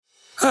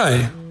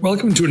Hi,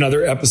 welcome to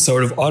another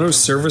episode of Auto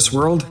Service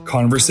World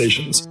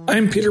Conversations.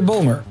 I'm Peter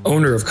Bulmer,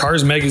 owner of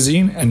Cars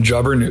Magazine and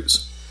Jobber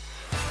News.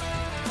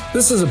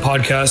 This is a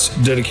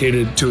podcast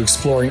dedicated to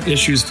exploring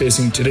issues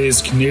facing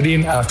today's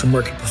Canadian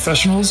aftermarket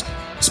professionals,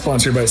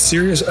 sponsored by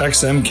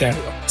SiriusXM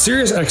Canada.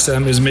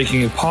 SiriusXM is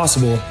making it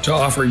possible to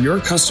offer your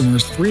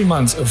customers 3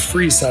 months of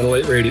free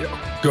satellite radio.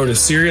 Go to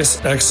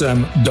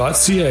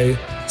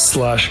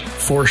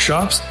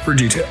SiriusXM.ca/4shops for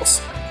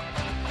details.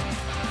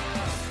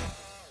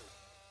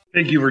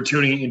 Thank you for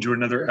tuning into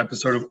another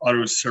episode of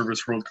Auto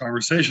Service World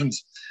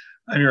Conversations.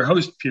 I'm your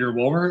host, Peter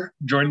Wolmer,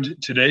 joined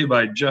today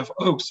by Jeff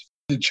Oakes,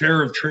 the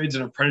Chair of Trades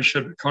and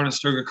Apprenticeship at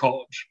Conestoga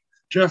College.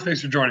 Jeff,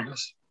 thanks for joining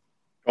us.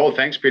 Oh,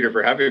 thanks, Peter,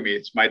 for having me.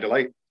 It's my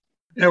delight.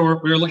 Yeah,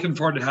 we're looking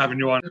forward to having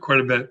you on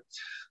quite a bit.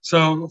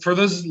 So for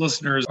those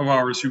listeners of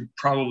ours who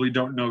probably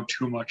don't know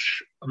too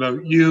much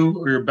about you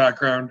or your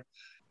background,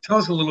 tell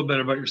us a little bit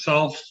about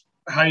yourself,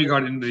 how you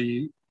got into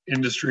the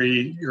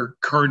industry, your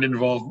current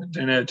involvement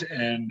in it,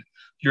 and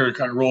your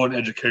kind of role in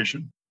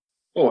education.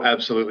 Oh,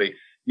 absolutely.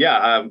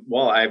 Yeah.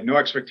 Well, I have no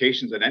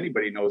expectations that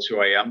anybody knows who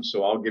I am,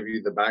 so I'll give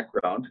you the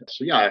background.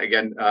 So yeah,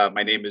 again,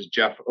 my name is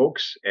Jeff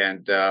Oakes,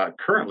 and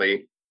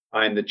currently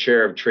I'm the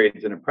Chair of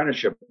Trades and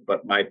Apprenticeship,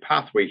 but my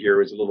pathway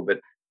here is a little bit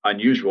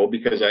unusual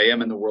because I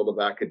am in the world of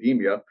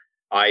academia.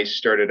 I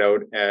started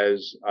out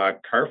as a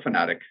car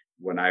fanatic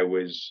when I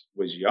was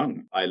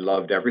young. I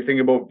loved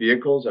everything about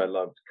vehicles. I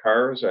loved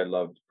cars. I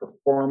loved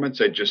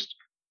performance.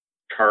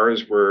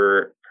 Cars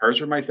were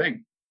my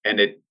thing. And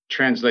it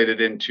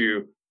translated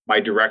into my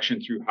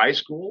direction through high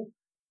school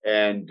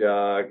and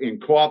in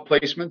co-op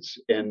placements,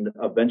 and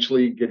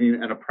eventually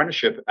getting an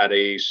apprenticeship at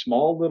a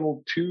small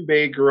little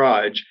 2-bay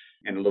garage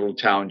in a little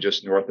town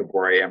just north of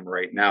where I am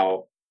right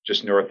now,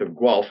 just north of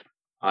Guelph.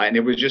 And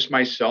it was just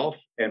myself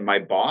and my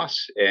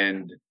boss,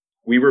 and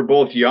we were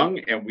both young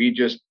and we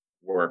just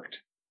worked,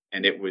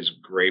 and it was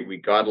great. We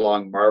got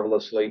along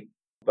marvelously,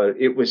 but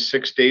it was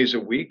 6 days a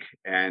week.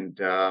 And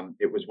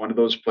it was one of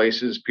those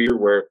places, Peter,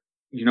 where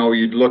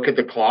you'd look at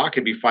the clock,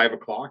 it'd be 5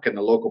 o'clock and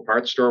the local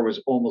parts store was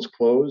almost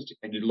closed,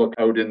 and you'd look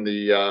out in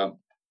the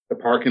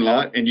parking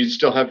lot and you'd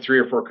still have 3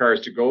 or 4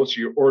 cars to go. So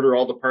you order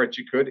all the parts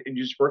you could and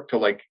you just work till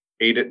like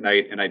 8 at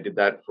night. And I did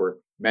that for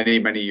many,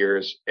 many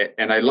years,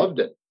 and I loved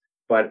it.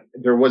 But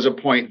there was a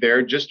point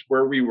there just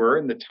where we were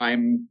in the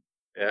time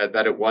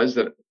that it was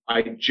that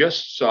I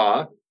just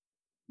saw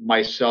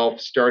myself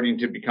starting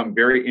to become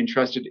very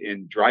interested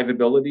in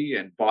drivability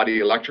and body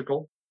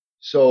electrical.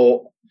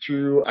 So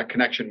through a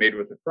connection made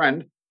with a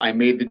friend, I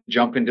made the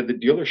jump into the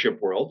dealership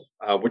world,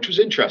 which was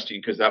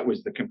interesting because that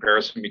was the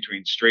comparison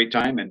between straight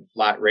time and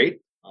flat rate.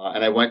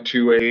 And I went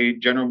to a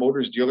General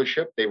Motors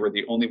dealership. They were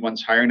the only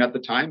ones hiring at the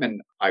time,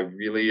 and I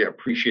really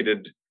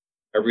appreciated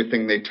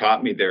everything they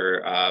taught me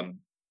there.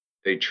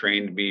 They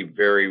trained me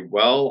very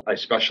well. I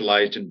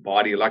specialized in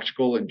body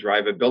electrical and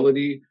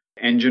drivability,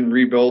 engine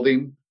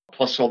rebuilding,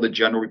 plus all the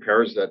general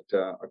repairs that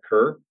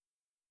occur.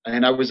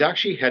 And I was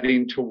actually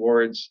heading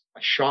towards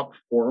a shop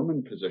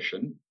foreman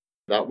position.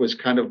 That was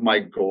kind of my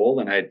goal.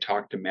 And I had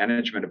talked to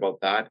management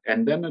about that.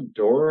 And then a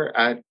door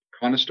at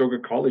Conestoga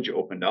College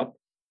opened up,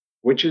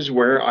 which is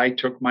where I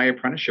took my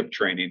apprenticeship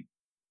training.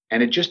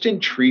 And it just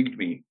intrigued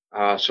me.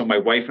 So my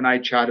wife and I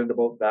chatted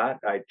about that.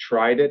 I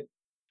tried it.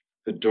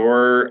 The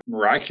door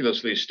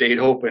miraculously stayed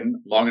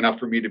open long enough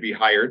for me to be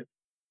hired.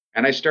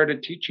 And I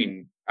started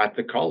teaching at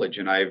the college.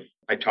 And I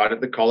taught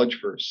at the college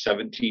for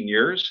 17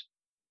 years.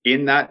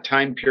 In that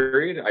time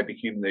period, I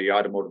became the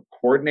automotive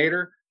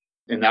coordinator,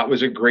 and that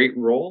was a great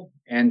role.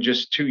 And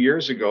just 2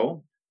 years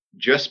ago,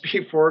 just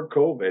before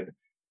COVID,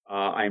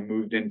 I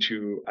moved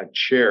into a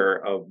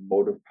chair of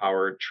motive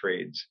power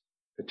trades.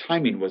 The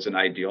timing wasn't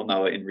ideal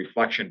now in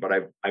reflection, but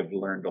I've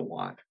learned a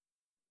lot.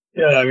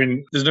 Yeah, I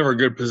mean, there's never a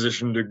good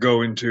position to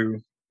go into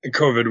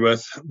COVID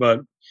with, but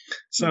it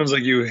sounds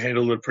like you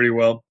handled it pretty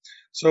well.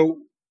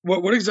 So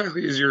what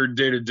exactly is your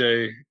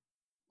day-to-day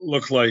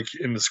look like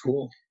in the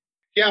school?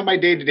 Yeah, my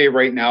day-to-day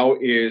right now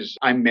is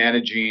I'm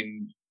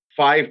managing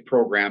 5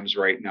 programs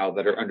right now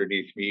that are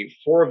underneath me.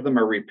 4 of them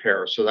are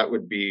repair. So that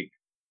would be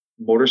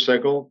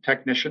motorcycle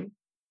technician,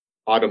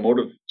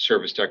 automotive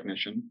service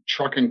technician,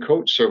 truck and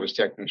coach service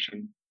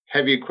technician,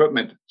 heavy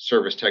equipment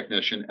service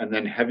technician, and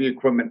then heavy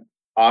equipment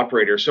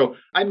operator. So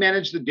I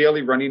manage the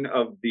daily running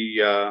of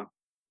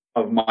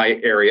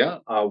my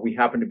area. We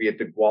happen to be at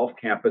the Guelph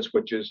campus,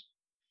 which is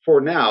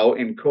for now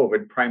in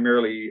COVID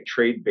primarily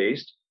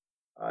trade-based.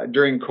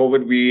 During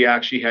COVID, we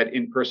actually had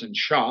in-person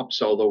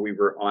shops, although we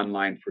were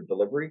online for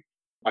delivery.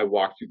 I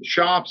walk through the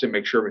shops and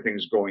make sure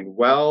everything's going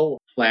well,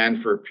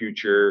 plan for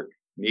future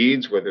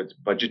needs, whether it's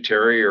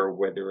budgetary or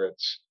whether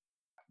it's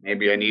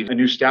maybe I need a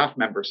new staff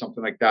member,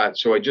 something like that.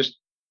 So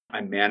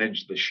I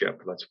manage the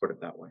ship. Let's put it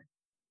that way.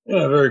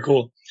 Yeah, very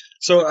cool.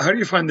 So how do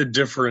you find the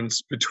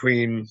difference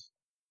between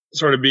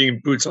sort of being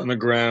boots on the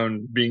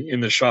ground, being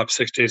in the shop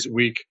 6 days a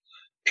week,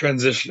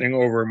 transitioning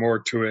over more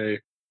to a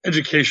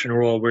education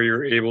role where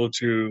you're able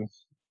to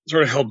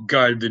sort of help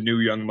guide the new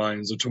young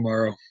minds of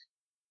tomorrow?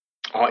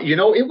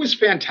 It was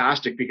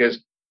fantastic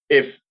because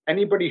if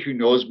anybody who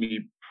knows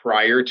me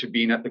prior to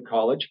being at the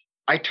college,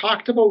 I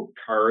talked about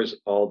cars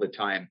all the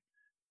time.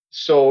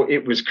 So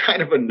it was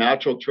kind of a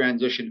natural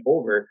transition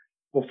over.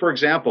 Well, for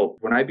example,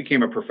 when I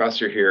became a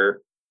professor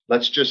here,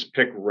 let's just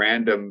pick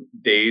random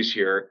days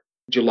here.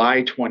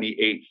 July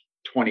 28th,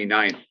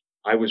 29th,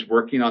 I was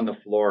working on the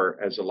floor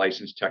as a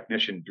licensed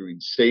technician doing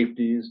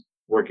safeties,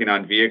 working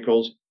on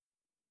vehicles.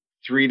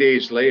 3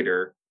 days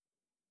later,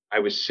 I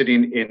was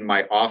sitting in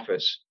my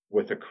office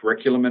with a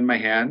curriculum in my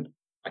hand,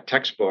 a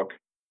textbook,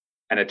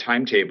 and a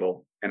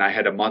timetable, and I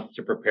had a month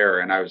to prepare.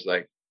 And I was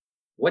like,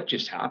 what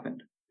just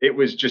happened? It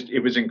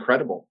was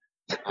incredible.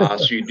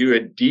 So you do a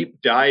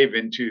deep dive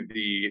into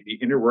the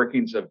inner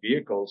workings of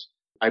vehicles.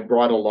 I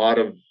brought a lot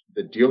of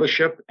the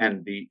dealership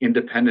and the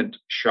independent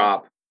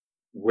shop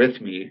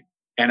with me.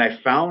 And I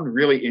found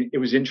it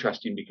was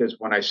interesting because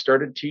when I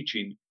started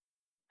teaching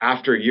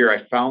after a year,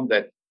 I found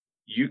that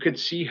you could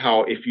see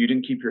how if you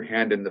didn't keep your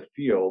hand in the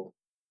field,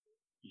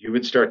 you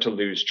would start to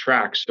lose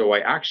track. So I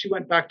actually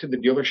went back to the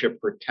dealership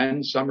for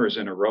 10 summers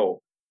in a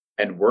row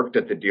and worked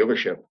at the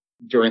dealership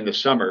during the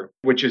summer,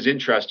 which is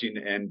interesting.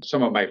 And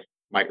some of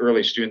my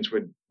early students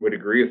would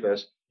agree with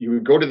this. You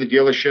would go to the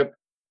dealership.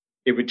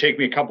 It would take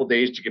me a couple of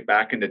days to get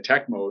back into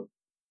tech mode,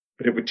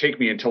 but it would take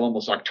me until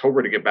almost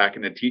October to get back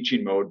into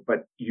teaching mode.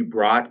 But you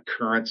brought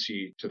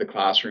currency to the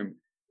classroom,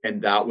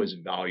 and that was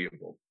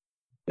valuable.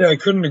 Yeah, I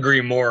couldn't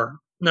agree more.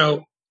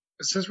 Now,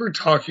 since we're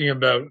talking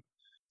about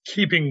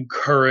keeping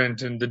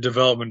current and the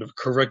development of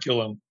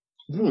curriculum,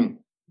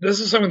 this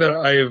is something that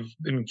I've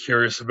been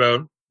curious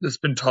about. That's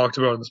been talked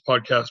about on this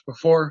podcast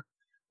before,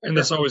 and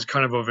that's always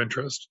kind of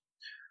interest.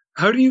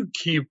 How do you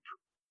keep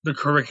the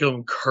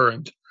curriculum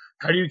current?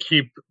 How do you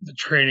keep the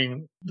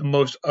training the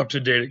most up to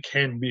date it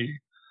can be?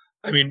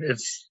 I mean,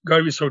 it's got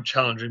to be so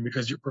challenging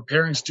because you're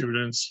preparing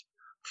students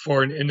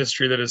for an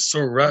industry that is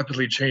so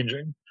rapidly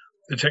changing.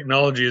 The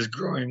technology is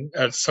growing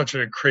at such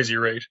a crazy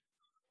rate,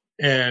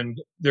 and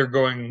they're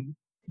going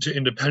to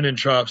independent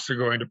shops, they're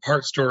going to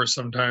part stores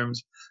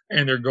sometimes,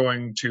 and they're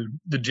going to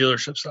the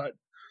dealership side.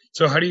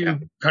 So how do you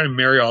kind of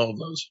marry all of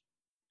those?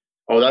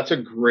 Oh, that's a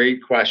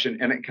great question.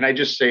 And can I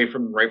just say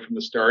right from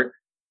the start,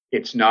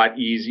 it's not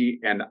easy.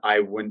 And I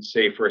wouldn't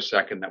say for a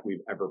second that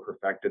we've ever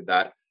perfected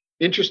that.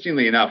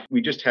 Interestingly enough,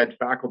 we just had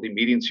faculty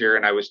meetings here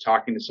and I was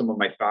talking to some of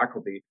my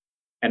faculty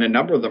and a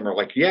number of them are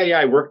like, yeah,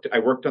 I worked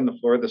on the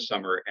floor this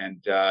summer.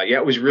 And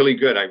it was really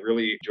good. I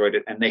really enjoyed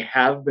it. And they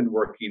have been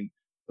working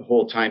the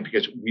whole time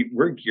because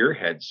we're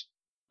gearheads,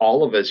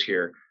 all of us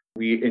here.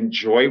 We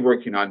enjoy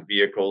working on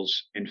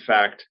vehicles. In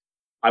fact,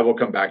 I will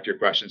come back to your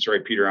question. Sorry,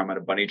 Peter, I'm on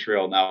a bunny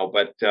trail now,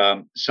 but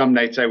some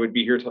nights I would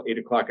be here till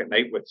 8:00 at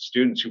night with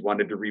students who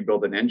wanted to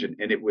rebuild an engine,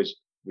 and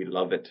we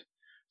love it.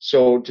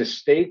 So to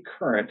stay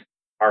current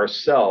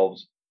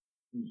ourselves,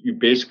 you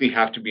basically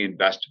have to be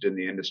invested in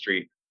the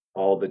industry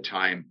all the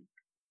time.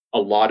 A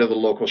lot of the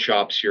local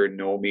shops here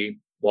know me.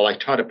 Well, I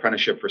taught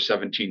apprenticeship for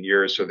 17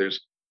 years, so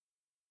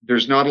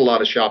there's not a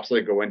lot of shops that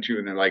I go into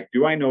and they're like,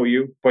 do I know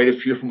you? Quite a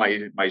few of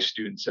my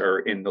students are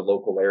in the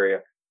local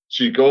area.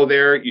 So you go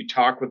there, you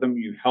talk with them,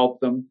 you help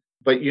them.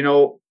 But,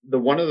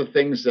 one of the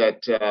things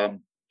that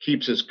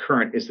keeps us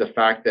current is the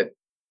fact that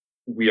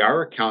we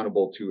are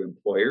accountable to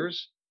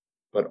employers,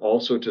 but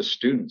also to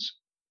students.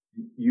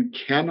 You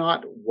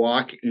cannot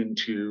walk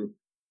into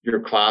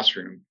your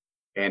classroom,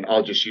 and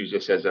I'll just use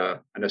this as an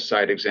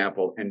aside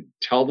example, and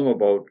tell them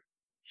about,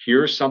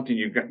 here's something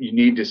you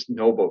need to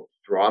know about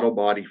throttle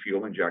body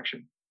fuel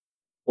injection.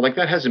 Well,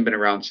 that hasn't been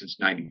around since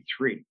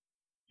 93.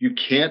 You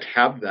can't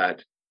have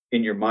that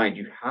in your mind.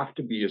 You have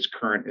to be as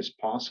current as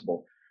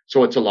possible.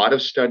 So it's a lot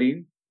of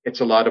studying.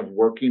 It's a lot of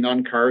working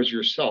on cars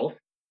yourself,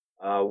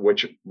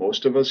 which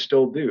most of us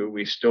still do.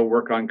 We still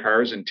work on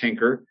cars and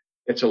tinker.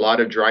 It's a lot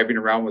of driving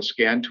around with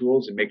scan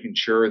tools and making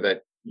sure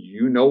that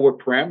you know what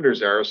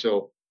parameters are.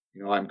 So,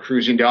 I'm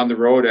cruising down the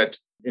road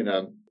in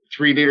a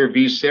 3-liter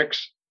V6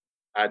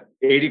 at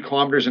 80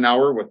 kilometers an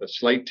hour with a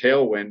slight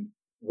tailwind.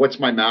 What's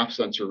my MAF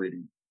sensor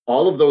reading?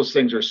 All of those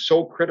things are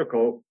so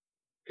critical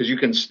because you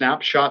can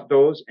snapshot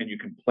those and you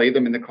can play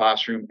them in the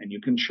classroom and you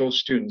can show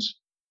students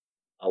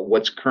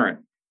what's current.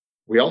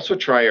 We also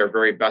try our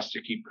very best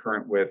to keep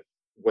current with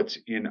what's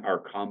in our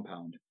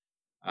compound.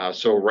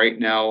 So right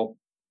now,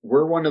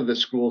 we're one of the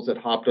schools that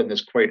hopped on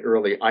this quite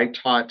early. I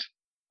taught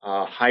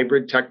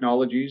hybrid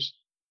technologies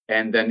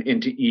and then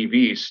into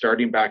EVs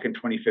starting back in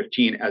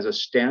 2015 as a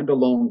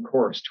standalone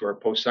course to our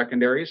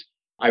post-secondaries.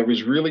 I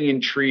was really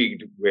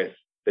intrigued with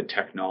the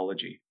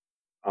technology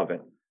of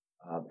it.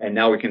 And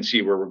now we can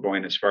see where we're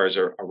going as far as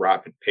a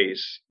rapid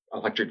pace.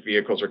 Electric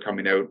vehicles are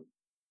coming out.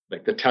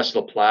 Like the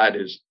Tesla Plaid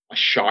is a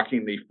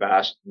shockingly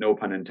fast, no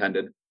pun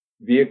intended,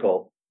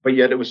 vehicle, but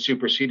yet it was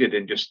superseded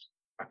in just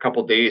a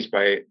couple days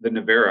by the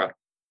Navara,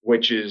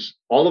 which is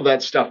all of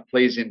that stuff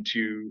plays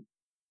into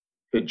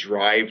the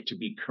drive to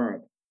be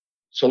current.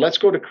 So let's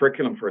go to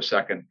curriculum for a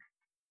second.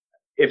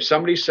 If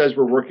somebody says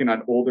we're working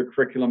on older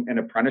curriculum and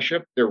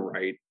apprenticeship, they're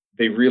right.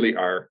 They really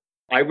are.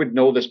 I would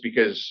know this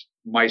because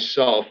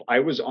myself, I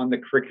was on the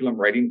curriculum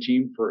writing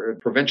team for a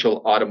provincial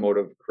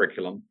automotive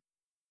curriculum.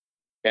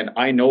 And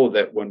I know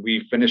that when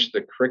we finished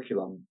the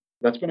curriculum,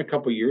 That's been a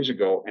couple of years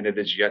ago, and it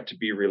is yet to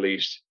be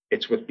released.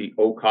 It's with the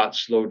OCOT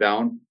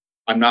slowdown.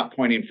 I'm not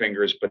pointing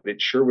fingers, but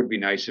it sure would be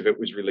nice if it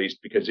was released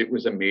because it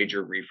was a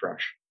major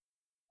refresh.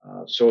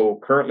 So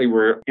currently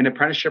we're in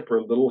apprenticeship, we're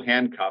a little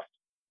handcuffed,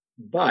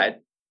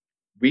 but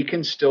we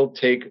can still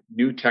take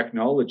new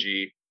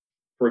technology.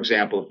 For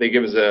example, if they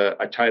give us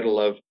a title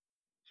of,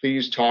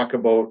 please talk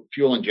about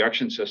fuel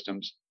injection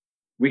systems,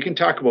 we can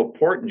talk about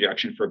port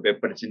injection for a bit,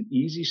 but it's an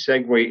easy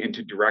segue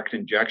into direct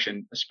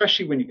injection,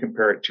 especially when you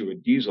compare it to a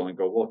diesel and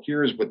go, well,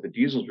 here's what the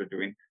diesels are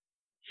doing.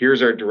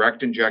 Here's our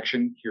direct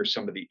injection. Here's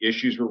some of the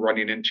issues we're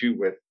running into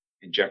with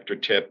injector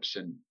tips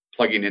and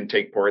plugging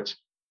intake ports,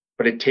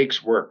 but it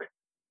takes work.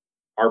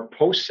 Our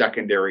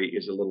post-secondary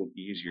is a little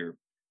easier.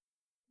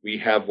 We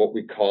have what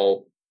we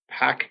call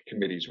PAC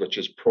committees, which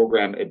is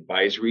program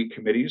advisory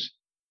committees,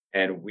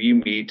 and we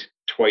meet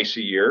twice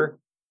a year.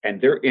 And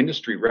they're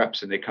industry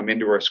reps, and they come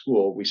into our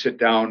school. We sit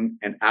down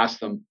and ask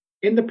them,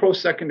 in the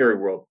post-secondary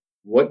world,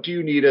 what do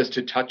you need us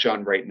to touch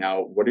on right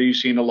now? What are you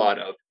seeing a lot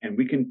of? And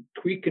we can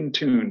tweak and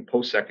tune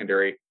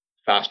post-secondary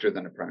faster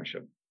than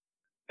apprenticeship.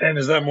 And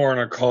is that more on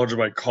a college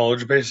by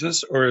college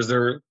basis, or is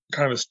there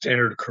kind of a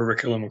standard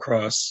curriculum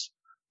across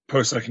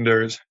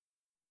post-secondaries?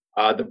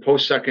 The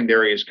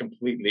post-secondary is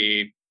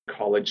completely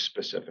college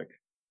specific.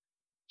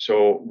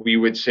 So we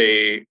would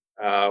say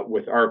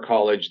with our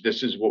college,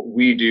 this is what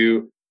we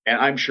do. And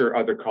I'm sure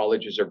other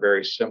colleges are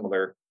very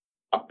similar.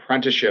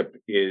 Apprenticeship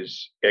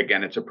is,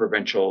 again, it's a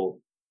provincial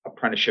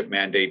apprenticeship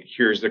mandate.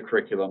 Here's the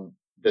curriculum.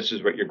 This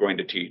is what you're going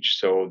to teach.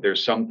 So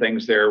there's some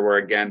things there where,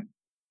 again,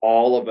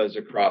 all of us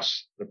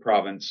across the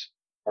province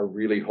are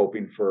really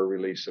hoping for a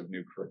release of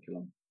new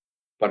curriculum.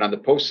 But on the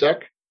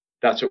post-sec,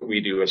 that's what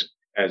we do as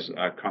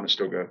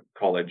Conestoga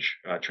College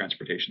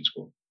Transportation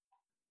School.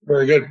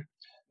 Very good.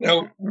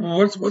 Now,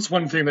 what's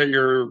one thing that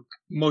you're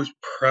most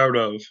proud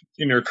of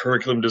in your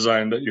curriculum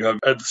design that you have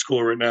at the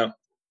school right now?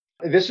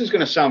 This is going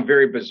to sound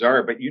very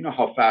bizarre, but you know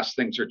how fast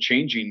things are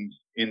changing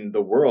in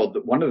the world.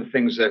 One of the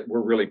things that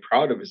we're really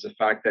proud of is the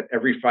fact that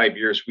every 5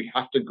 years we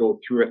have to go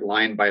through it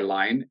line by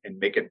line and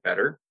make it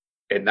better.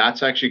 And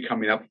that's actually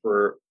coming up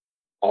for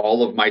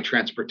all of my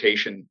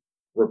transportation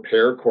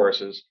repair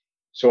courses.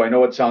 So I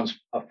know it sounds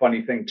a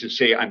funny thing to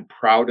say. I'm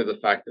proud of the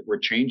fact that we're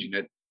changing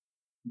it.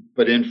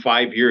 But in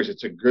 5 years,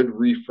 it's a good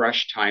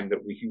refresh time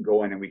that we can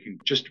go in and we can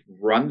just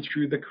run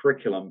through the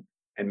curriculum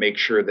and make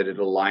sure that it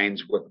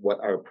aligns with what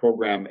our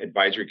program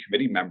advisory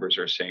committee members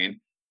are saying.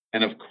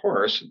 And of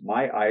course,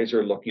 my eyes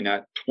are looking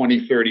at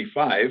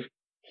 2035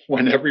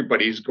 when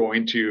everybody's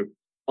going to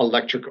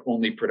electric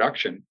only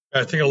production.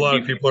 I think a lot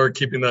of people are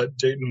keeping that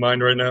date in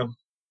mind right now.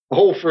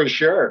 Oh, for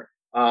sure.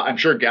 I'm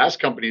sure gas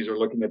companies are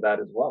looking at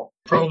that as well.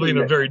 Probably in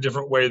a very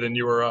different way than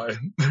you or I.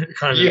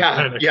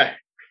 Yeah.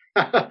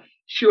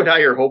 You and I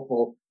are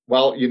hopeful.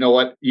 Well, you know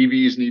what?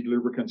 EVs need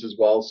lubricants as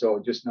well, so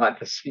just not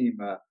the same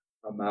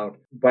amount.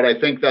 But I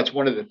think that's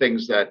one of the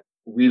things that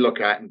we look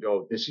at and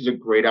go, this is a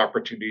great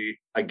opportunity,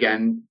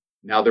 again,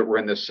 now that we're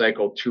in this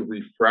cycle, to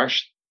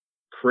refresh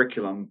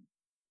curriculum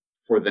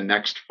for the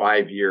next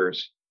 5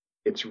 years.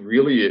 It's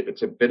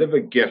a bit of a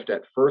gift.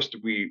 At first,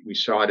 we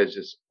saw it as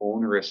this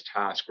onerous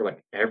task. We're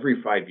like,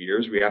 every 5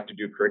 years we have to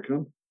do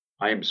curriculum.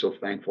 I am so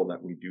thankful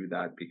that we do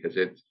that because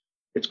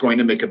it's going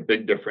to make a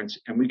big difference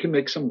and we can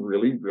make some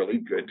really, really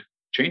good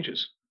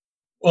changes.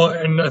 Well,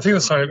 and I think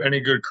the sign of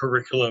any good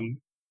curriculum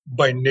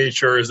by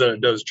nature is that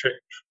it does change.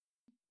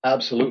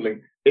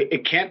 Absolutely.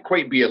 It can't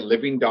quite be a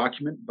living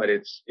document, but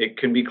it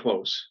can be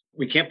close.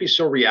 We can't be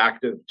so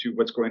reactive to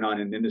what's going on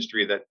in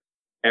industry that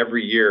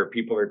every year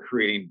people are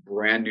creating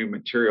brand new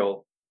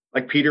material.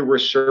 Like Peter, we're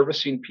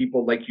servicing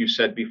people, like you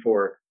said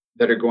before,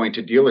 that are going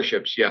to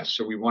dealerships. Yes.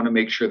 So we want to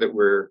make sure that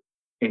we're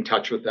in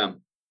touch with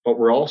them. But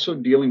we're also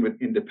dealing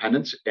with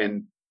independents.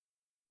 And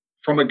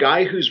from a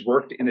guy who's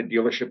worked in a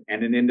dealership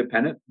and an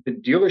independent, the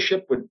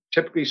dealership would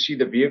typically see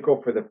the vehicle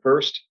for the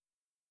first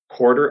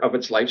quarter of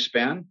its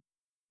lifespan.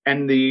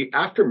 And the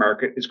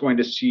aftermarket is going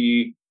to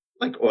see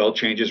like oil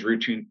changes,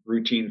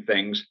 routine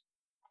things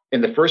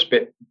in the first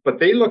bit. But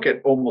they look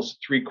at almost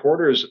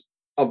 3/4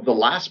 of the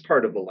last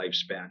part of the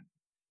lifespan.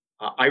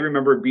 I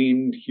remember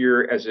being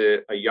here as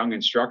a young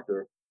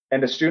instructor.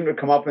 And a student would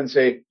come up and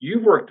say,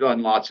 you've worked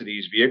on lots of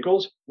these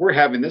vehicles. We're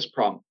having this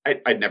problem.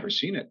 I'd never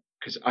seen it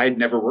because I'd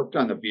never worked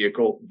on a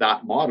vehicle,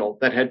 that model,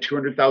 that had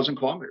 200,000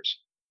 kilometers.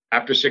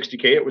 After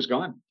 60K, it was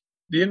gone.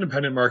 The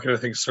independent market, I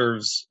think,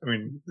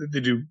 they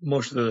do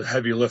most of the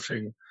heavy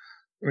lifting.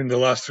 The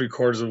last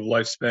 3/4 of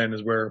lifespan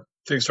is where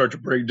things start to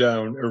break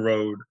down,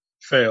 erode,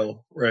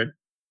 fail, right?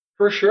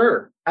 For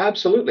sure.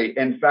 Absolutely.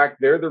 In fact,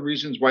 they're the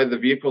reasons why the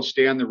vehicles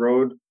stay on the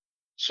road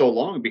so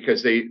long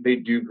because they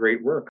do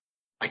great work.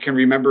 I can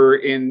remember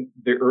in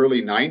the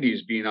early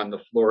 90s being on the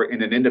floor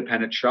in an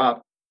independent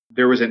shop.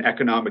 There was an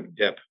economic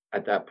dip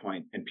at that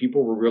point and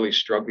people were really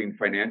struggling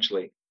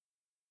financially.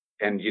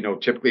 And,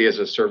 typically as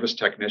a service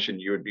technician,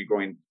 you would be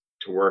going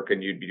to work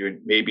and you'd be doing,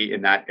 maybe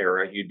in that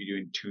era, you'd be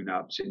doing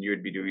tune-ups and you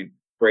would be doing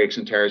brakes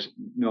and tires.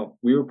 No,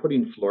 we were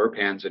putting floor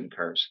pans in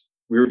cars.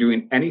 We were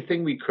doing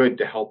anything we could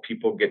to help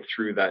people get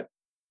through that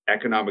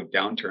economic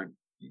downturn.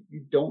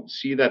 You don't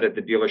see that at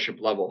the dealership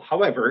level.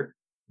 However,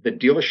 the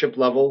dealership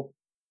level,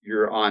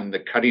 you're on the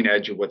cutting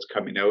edge of what's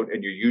coming out,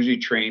 and you're usually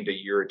trained a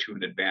year or two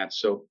in advance.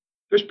 So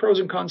there's pros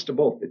and cons to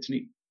both. It's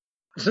neat.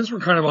 Since we're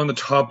kind of on the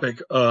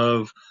topic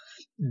of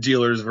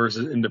dealers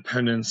versus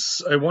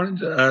independents, I wanted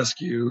to ask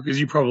you, because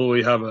you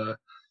probably have a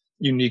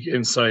unique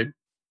insight,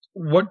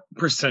 what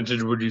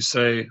percentage would you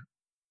say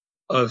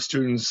of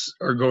students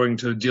are going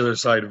to the dealer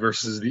side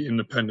versus the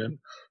independent?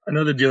 I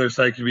know the dealer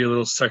side could be a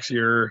little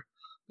sexier,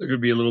 there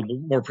could be a little bit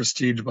more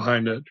prestige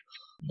behind it,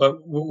 but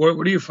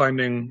what are you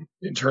finding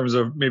in terms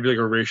of maybe like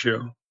a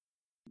ratio?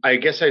 I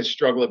guess I'd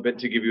struggle a bit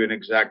to give you an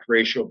exact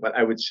ratio, but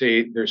I would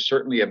say there's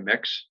certainly a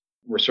mix.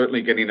 We're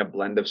certainly getting a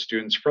blend of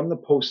students from the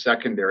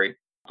post-secondary.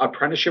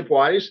 Apprenticeship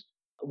wise,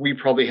 we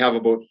probably have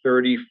about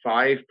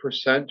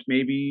 35%,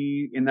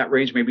 maybe in that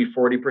range, maybe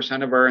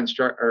 40% of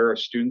our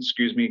students,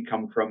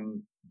 come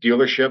from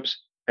dealerships,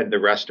 and the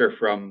rest are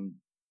from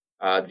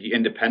the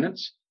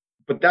independents.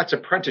 But that's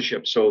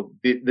apprenticeship. So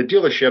the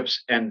dealerships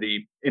and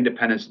the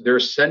independents, they're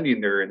sending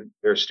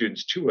their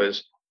students to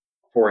us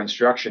for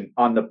instruction.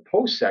 On the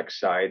post-sec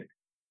side,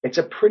 it's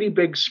a pretty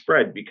big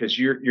spread because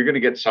you're going to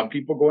get some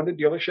people going to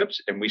dealerships,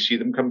 and we see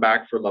them come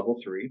back for level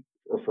 3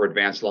 or for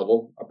advanced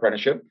level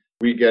apprenticeship.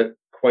 We get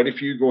quite a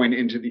few going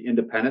into the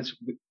independents,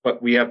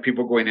 but we have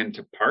people going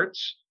into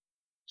parts,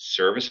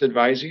 service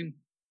advising.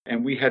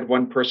 And we had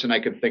one person I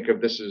can think of.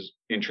 This is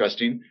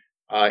interesting.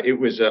 It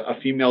was a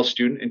female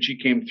student, and she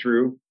came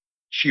through.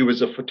 She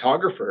was a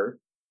photographer,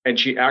 and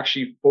she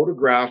actually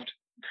photographed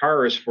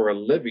cars for a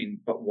living,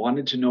 but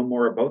wanted to know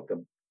more about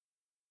them.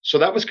 So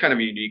that was kind of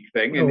a unique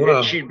thing. And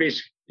wow. she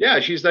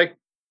basically, she's like,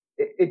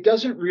 it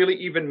doesn't really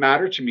even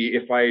matter to me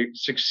if I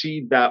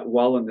succeed that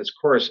well in this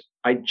course.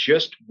 I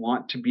just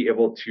want to be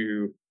able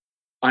to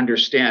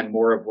understand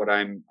more of what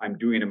I'm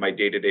doing in my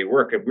day-to-day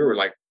work. And we were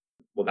like,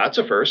 well, that's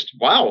a first.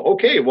 Wow.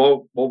 Okay.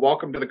 Well,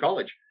 welcome to the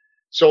college.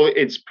 So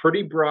it's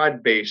pretty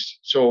broad based.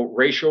 So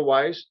ratio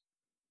wise,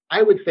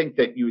 I would think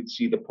that you would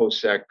see the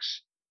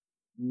post-secs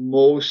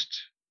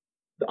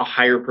a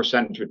higher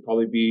percentage would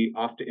probably be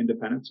off to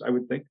independence, I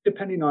would think,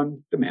 depending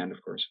on demand,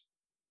 of course.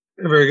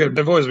 Very good.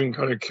 I've always been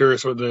kind of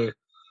curious what the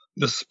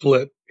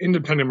split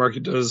independent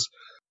market does.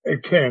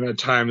 It can at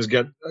times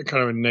get a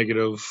kind of a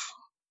negative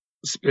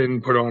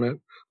spin put on it,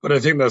 but I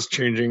think that's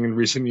changing in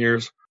recent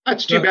years.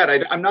 That's too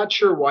bad. I'm not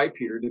sure why,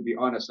 Peter, to be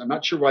honest. I'm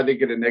not sure why they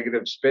get a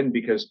negative spin,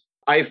 because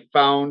I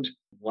found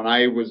when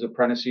I was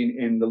apprenticing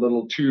in the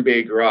little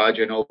 2-bay garage,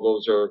 I know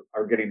those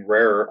are getting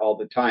rarer all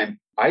the time.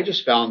 I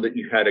just found that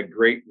you had a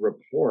great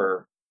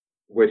rapport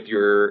with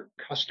your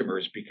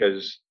customers,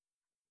 because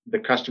the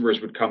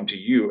customers would come to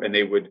you and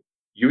you would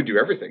do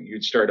everything.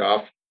 You'd start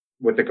off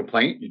with a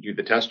complaint, you'd do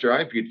the test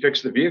drive, you'd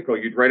fix the vehicle,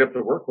 you'd write up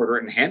the work order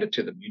and hand it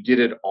to them. You did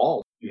it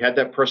all. You had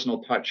that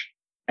personal touch.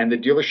 And the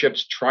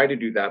dealerships try to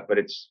do that, but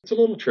it's a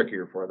little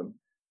trickier for them.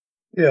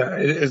 Yeah,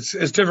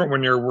 it's different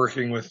when you're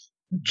working with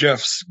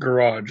Jeff's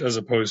garage as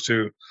opposed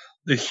to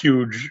the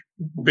huge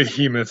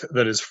behemoth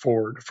that is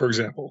Ford, for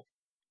example.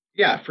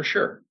 Yeah, for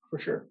sure.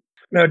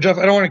 Now, Jeff,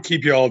 I don't want to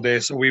keep you all day,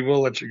 so we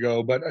will let you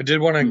go, but I did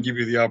want to give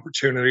you the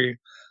opportunity.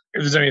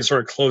 If there's any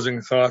sort of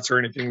closing thoughts or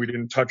anything we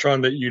didn't touch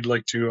on that you'd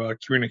like to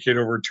communicate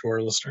over to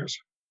our listeners.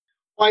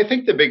 Well, I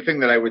think the big thing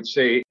that I would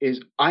say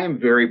is I am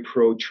very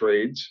pro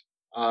trades.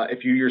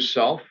 If you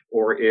yourself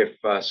or if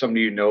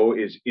somebody you know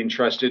is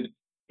interested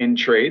in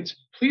trades,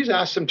 please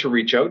ask them to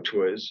reach out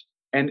to us.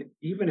 And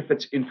even if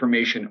it's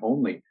information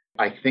only,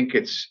 I think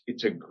it's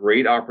a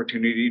great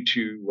opportunity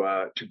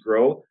to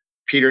grow.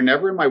 Peter,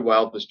 never in my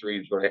wildest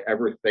dreams would I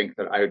ever think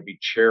that I would be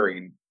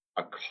chairing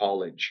a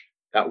college.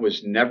 That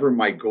was never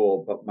my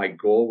goal, but my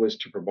goal was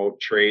to promote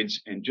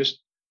trades and just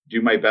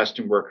do my best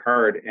and work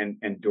hard,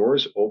 and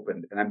doors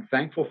opened, and I'm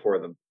thankful for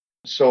them.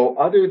 So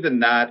other than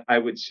that, I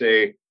would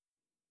say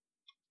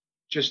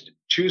just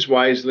choose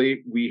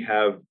wisely. We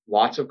have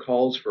lots of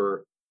calls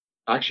for,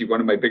 actually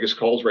one of my biggest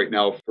calls right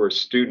now for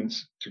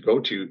students to go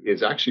to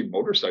is actually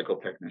motorcycle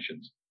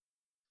technicians.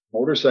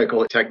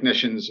 Motorcycle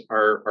technicians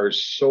are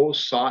so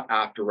sought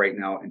after right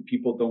now, and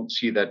people don't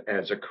see that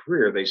as a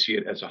career. They see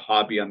it as a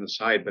hobby on the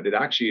side, but it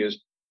actually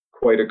is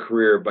quite a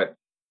career. But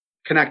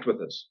connect with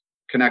us.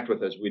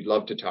 We'd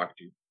love to talk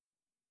to you.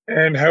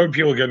 And how would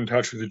people get in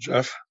touch with you,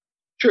 Jeff?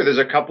 Sure. There's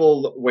a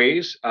couple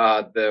ways.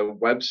 The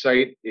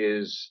website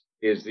is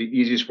the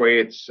easiest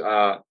way. It's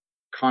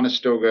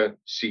Conestoga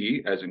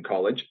C, as in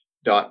college,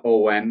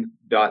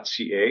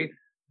 .on.ca.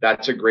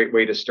 That's a great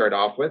way to start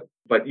off with.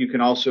 But you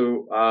can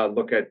also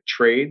look at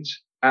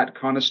trades at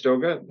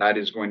Conestoga. That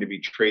is going to be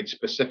trade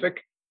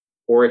specific.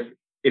 Or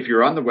if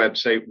you're on the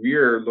website, we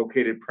are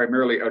located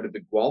primarily out of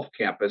the Guelph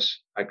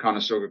campus at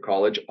Conestoga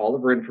College. All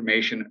of our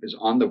information is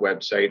on the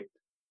website.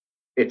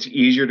 It's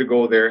easier to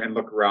go there and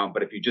look around.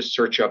 But if you just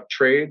search up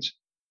trades,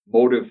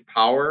 motive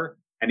power,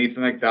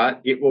 anything like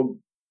that,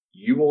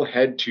 you will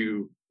head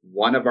to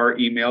one of our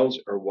emails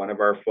or one of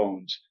our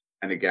phones.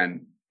 And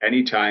again,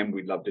 anytime,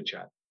 we'd love to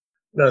chat.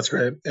 That's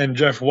great. And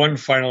Jeff, one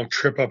final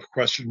trip up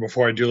question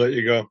before I do let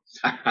you go.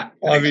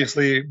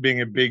 Obviously,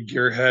 being a big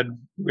gearhead,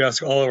 we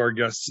ask all of our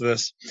guests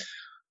this.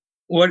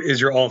 What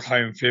is your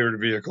all-time favorite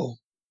vehicle?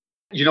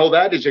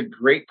 That is a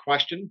great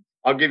question.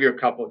 I'll give you a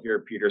couple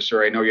here, Peter.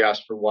 Sorry, I know you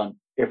asked for one.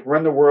 If we're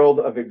in the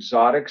world of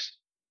exotics,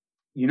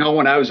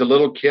 when I was a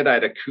little kid, I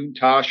had a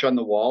Countach on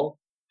the wall.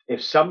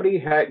 If somebody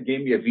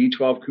gave me a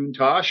V12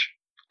 Countach,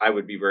 I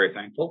would be very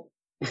thankful.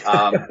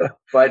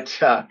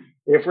 But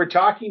if we're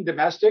talking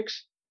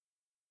domestics,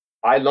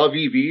 I love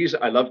EVs.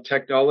 I love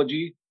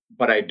technology,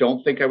 but I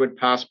don't think I would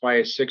pass by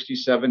a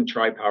 67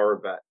 tri-power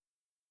vet.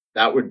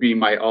 That would be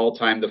my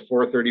all-time, the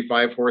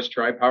 435 horse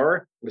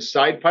tri-power with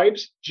side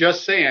pipes.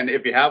 Just saying,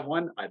 if you have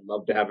one, I'd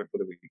love to have it for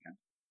the weekend.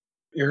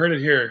 You heard it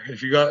here.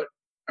 If you got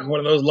one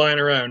of those lying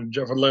around,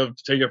 Jeff would love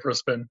to take it for a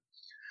spin.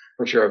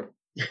 For sure.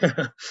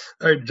 All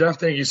right, Jeff,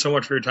 thank you so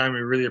much for your time. We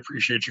really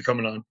appreciate you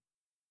coming on.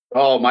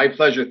 Oh, my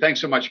pleasure. Thanks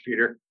so much,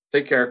 Peter.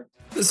 Take care.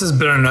 This has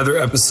been another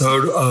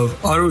episode of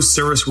Auto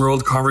Service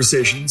World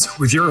Conversations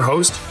with your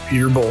host,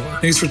 Peter Bowler.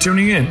 Thanks for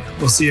tuning in.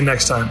 We'll see you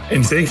next time.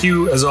 And thank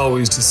you, as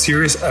always, to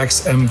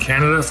SiriusXM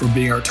Canada for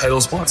being our title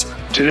sponsor.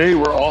 Today,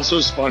 we're also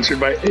sponsored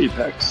by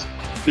Apex,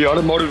 the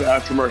Automotive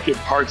Aftermarket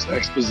Parts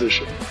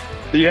Exposition,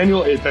 the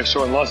annual Apex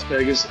show in Las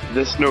Vegas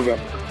this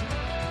November.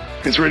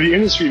 It's where the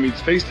industry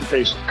meets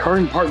face-to-face with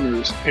current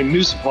partners and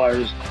new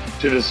suppliers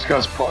to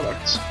discuss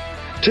products.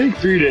 Take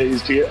 3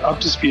 days to get up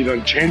to speed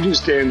on changing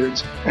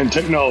standards and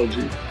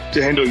technology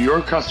to handle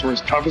your customers'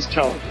 toughest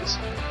challenges.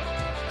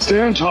 Stay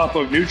on top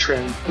of new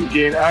trends and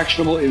gain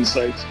actionable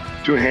insights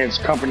to enhance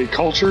company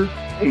culture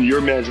and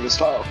your management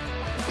style.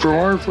 For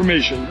more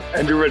information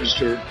and to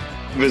register,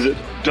 visit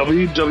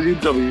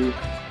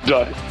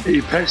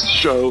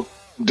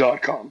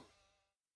www.apexshow.com.